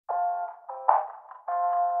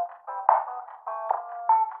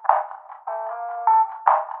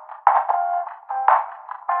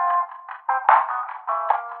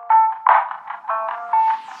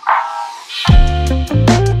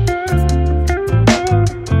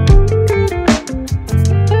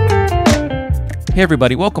Hey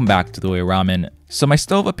everybody, welcome back to The Way Ramen. So my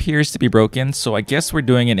stove appears to be broken, so I guess we're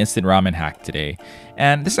doing an instant ramen hack today.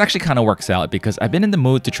 And this actually kind of works out because I've been in the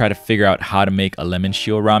mood to try to figure out how to make a lemon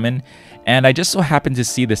shio ramen. And I just so happened to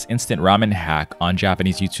see this instant ramen hack on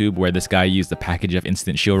Japanese YouTube where this guy used a package of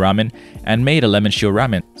instant shio ramen and made a lemon shio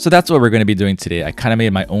ramen. So that's what we're going to be doing today. I kind of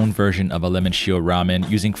made my own version of a lemon shio ramen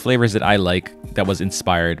using flavors that I like that was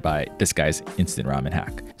inspired by this guy's instant ramen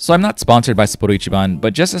hack. So I'm not sponsored by Sapporo Ichiban,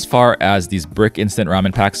 but just as far as these brick instant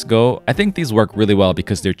ramen packs go, I think these work really well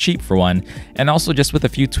because they're cheap for one, and also just with a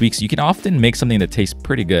few tweaks, you can often make something that tastes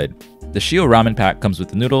pretty good. The Shio Ramen pack comes with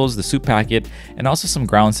the noodles, the soup packet, and also some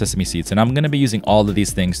ground sesame seeds, and I'm going to be using all of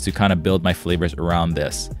these things to kind of build my flavors around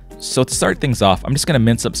this. So to start things off, I'm just going to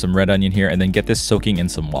mince up some red onion here and then get this soaking in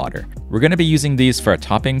some water. We're going to be using these for a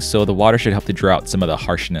topping, so the water should help to draw out some of the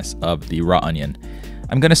harshness of the raw onion.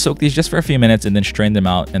 I'm going to soak these just for a few minutes and then strain them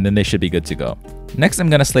out, and then they should be good to go. Next, I'm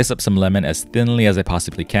going to slice up some lemon as thinly as I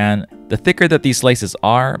possibly can. The thicker that these slices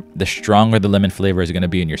are, the stronger the lemon flavor is going to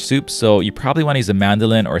be in your soup, so you probably want to use a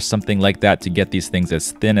mandolin or something like that to get these things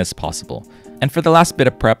as thin as possible. And for the last bit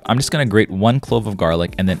of prep, I'm just going to grate 1 clove of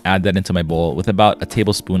garlic and then add that into my bowl with about a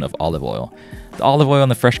tablespoon of olive oil. The olive oil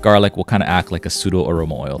and the fresh garlic will kind of act like a pseudo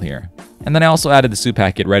aroma oil here. And then I also added the soup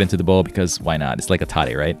packet right into the bowl because why not? It's like a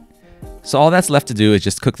tare, right? So all that's left to do is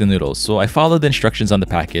just cook the noodles. So I followed the instructions on the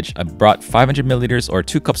package. I brought 500 milliliters or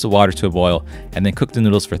 2 cups of water to a boil and then cooked the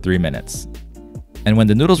noodles for 3 minutes. And when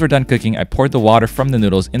the noodles were done cooking, I poured the water from the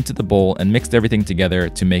noodles into the bowl and mixed everything together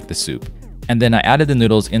to make the soup. And then I added the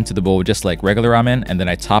noodles into the bowl just like regular ramen, and then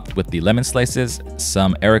I topped with the lemon slices,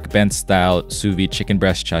 some Eric Bent style sous vide chicken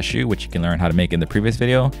breast chashu, which you can learn how to make in the previous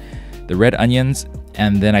video, the red onions,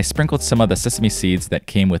 and then I sprinkled some of the sesame seeds that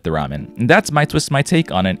came with the ramen. And that's my twist, my take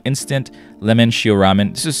on an instant lemon shio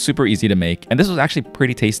ramen. This is super easy to make, and this was actually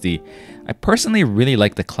pretty tasty. I personally really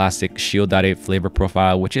like the classic shio dare flavor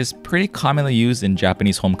profile, which is pretty commonly used in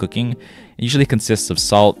Japanese home cooking. It usually consists of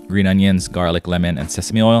salt, green onions, garlic, lemon, and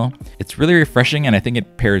sesame oil. It's really refreshing, and I think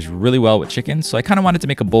it pairs really well with chicken, so I kind of wanted to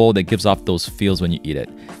make a bowl that gives off those feels when you eat it.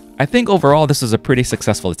 I think overall this was a pretty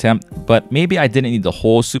successful attempt, but maybe I didn't need the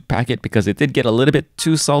whole soup packet because it did get a little bit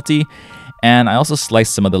too salty, and I also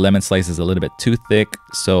sliced some of the lemon slices a little bit too thick,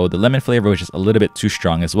 so the lemon flavor was just a little bit too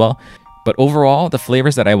strong as well. But overall, the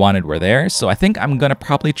flavors that I wanted were there, so I think I'm gonna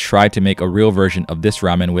probably try to make a real version of this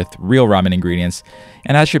ramen with real ramen ingredients,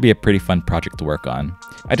 and that should be a pretty fun project to work on.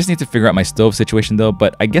 I just need to figure out my stove situation though,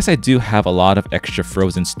 but I guess I do have a lot of extra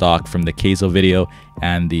frozen stock from the Keizo video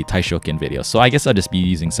and the Taishoken video, so I guess I'll just be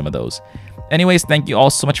using some of those. Anyways, thank you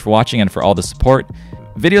all so much for watching and for all the support.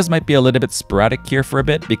 Videos might be a little bit sporadic here for a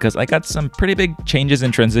bit because I got some pretty big changes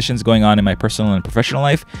and transitions going on in my personal and professional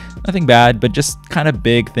life. Nothing bad, but just kind of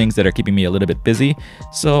big things that are keeping me a little bit busy.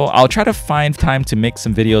 So I'll try to find time to make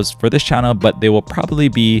some videos for this channel, but they will probably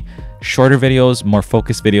be shorter videos, more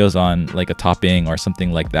focused videos on like a topping or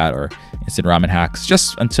something like that, or instant ramen hacks,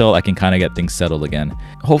 just until I can kind of get things settled again.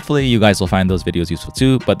 Hopefully you guys will find those videos useful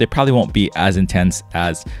too, but they probably won't be as intense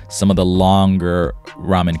as some of the longer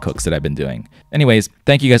ramen cooks that I've been doing. Anyways,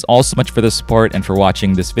 thank you guys all so much for the support and for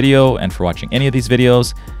watching this video and for watching any of these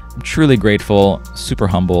videos. I'm truly grateful, super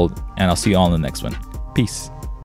humbled, and I'll see you all in the next one. Peace.